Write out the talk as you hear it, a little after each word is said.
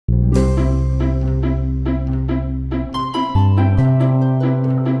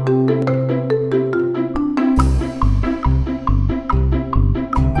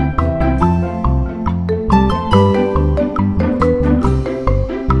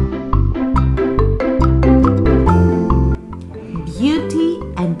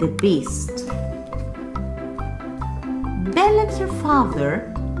the Beast. Belle and her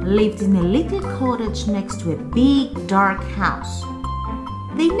father lived in a little cottage next to a big dark house.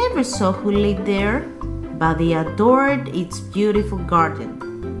 They never saw who lived there, but they adored its beautiful garden.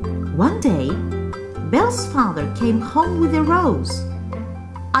 One day, Belle's father came home with a rose.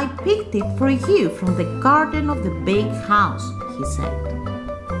 "I picked it for you from the garden of the big house," he said.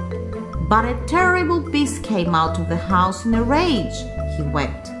 "But a terrible beast came out of the house in a rage," he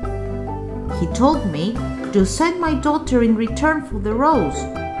wept. "He told me to send my daughter in return for the rose,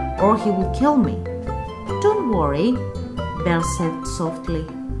 or he will kill me." "Don't worry," Belle said softly.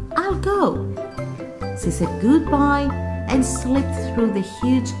 "I'll go." She said goodbye and slipped through the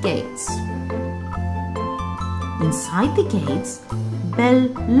huge gates. Inside the gates, Belle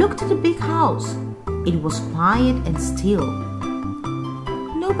looked at the big house. It was quiet and still.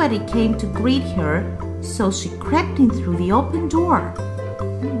 Nobody came to greet her, so she crept in through the open door.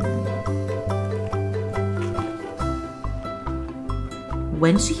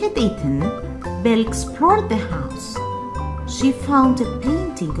 When she had eaten, Belle explored the house. She found a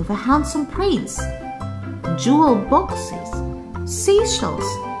painting of a handsome prince, jewel boxes, seashells,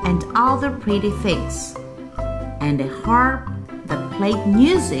 and other pretty things, and a harp that played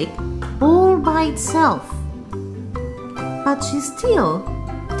music all by itself. But she still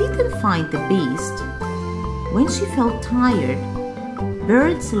didn't find the beast. When she felt tired,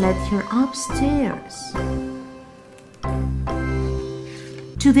 birds led her upstairs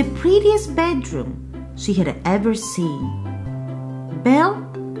to the prettiest bedroom she had ever seen. Belle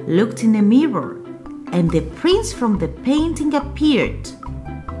looked in a mirror, and the prince from the painting appeared.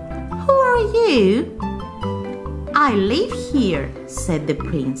 "Who are you?" "I live here," said the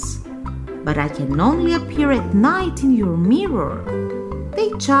prince, "but I can only appear at night in your mirror." They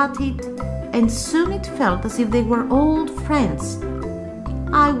chatted, and soon it felt as if they were old friends.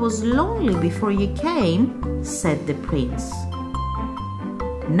 "I was lonely before you came," said the prince.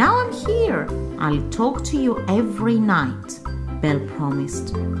 "Now I'm here. I'll talk to you every night," Belle promised.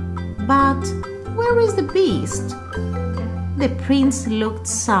 "But where is the beast?" The prince looked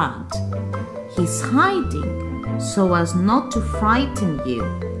sad. "He's hiding so as not to frighten you.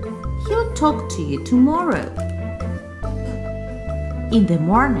 He'll talk to you tomorrow." In the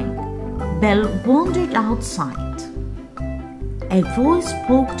morning, Belle wandered outside. A voice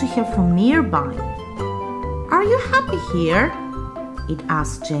spoke to her from nearby. "Are you happy here?" it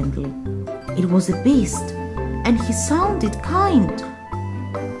asked gently. It was a beast, and he sounded kind.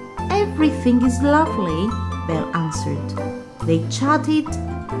 "Everything is lovely," Belle answered. They chatted,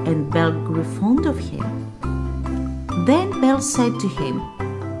 and Belle grew fond of him. Then Belle said to him,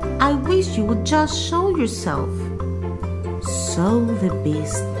 "I wish you would just show yourself." So the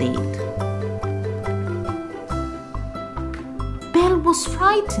beast did. Belle was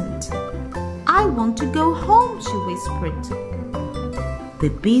frightened. "I want to go home," she whispered.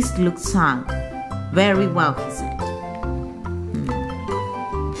 The beast looked sad. "Very well," he said.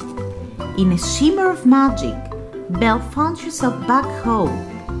 In a shimmer of magic, Belle found herself back home.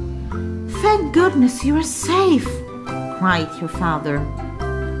 "Thank goodness you are safe," cried her father.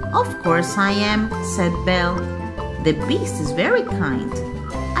 "Of course I am," said Belle. "The beast is very kind.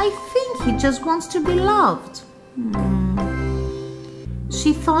 I think he just wants to be loved."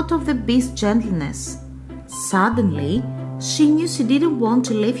 She thought of the beast's gentleness. Suddenly, she knew she didn't want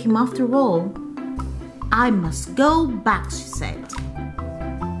to leave him after all. "I must go back," she said.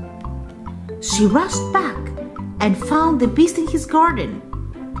 She rushed back and found the beast in his garden.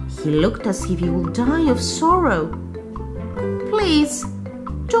 He looked as if he would die of sorrow. "Please,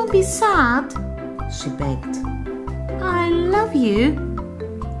 don't be sad," she begged. "I love you."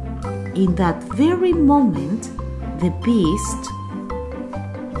 In that very moment, the beast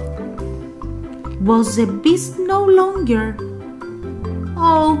was a beast no longer.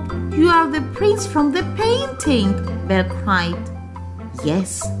 "Oh, you are the prince from the painting," Belle cried.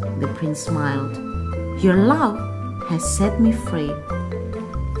 "Yes," the prince smiled. "Your love has set me free."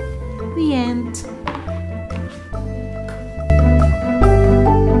 The end.